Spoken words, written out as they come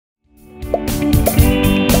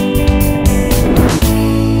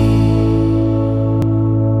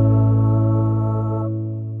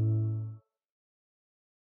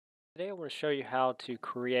show you how to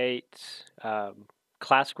create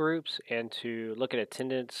class groups and to look at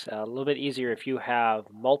attendance a little bit easier if you have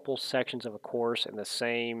multiple sections of a course in the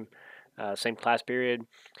same class period.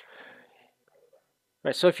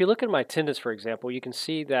 Right, so if you look at my attendance, for example, you can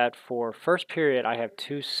see that for first period I have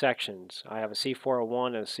two sections. I have a C401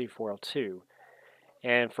 and a C402.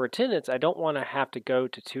 And for attendance, I don't want to have to go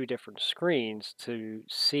to two different screens to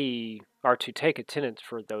see or to take attendance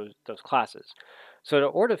for those classes. So in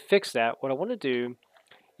order to fix that, what I want to do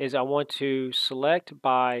is I want to select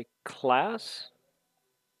by class,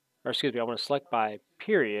 or excuse me, I want to select by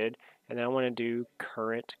period, and then I want to do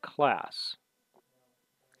current class.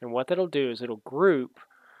 And what that'll do is it'll group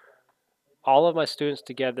all of my students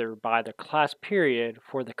together by the class period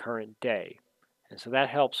for the current day. And so that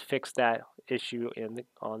helps fix that issue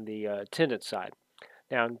on the attendance side.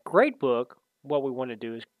 Now in Gradebook, what we want to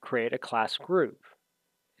do is create a class group.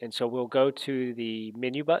 And so we'll go to the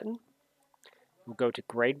menu button, we'll go to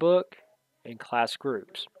Gradebook and class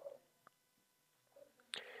groups.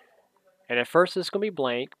 And at first it's going to be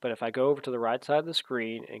blank, but if I go over to the right side of the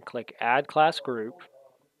screen and click Add Class Group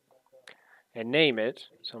and name it,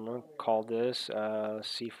 so I'm going to call this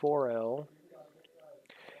C4L,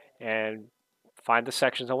 and find the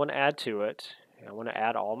sections I want to add to it. And I want to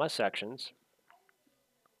add all my sections.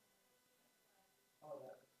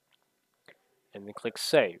 And then click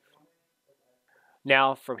Save.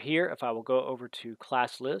 Now from here, if I will go over to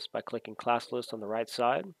Class List by clicking Class List on the right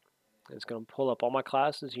side, it's going to pull up all my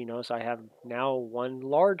classes. You notice I have now one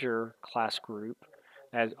larger class group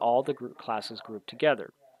that has all the classes grouped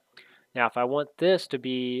together. Now if I want this to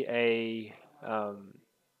be a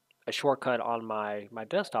shortcut on my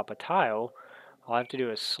desktop, a tile, all I have to do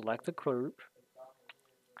is select the group,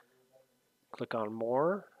 click on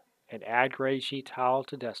More, and Add Grade Sheet Tile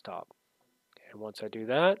to Desktop. And once I do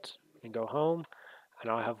that and go home, I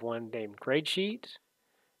now have one named Grade Sheet.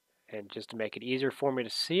 And just to make it easier for me to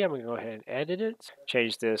see, I'm going to go ahead and edit it.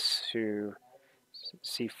 Change this to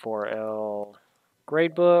C4L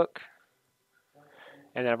Gradebook.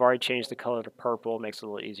 And then I've already changed the color to purple. It makes it a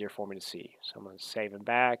little easier for me to see. So I'm going to save and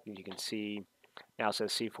back. And you can see now it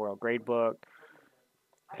says C4L Gradebook.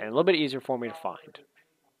 And a little bit easier for me to find.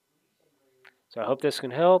 So I hope this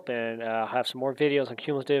can help, and I'll have some more videos on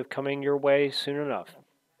Qmlativ coming your way soon enough.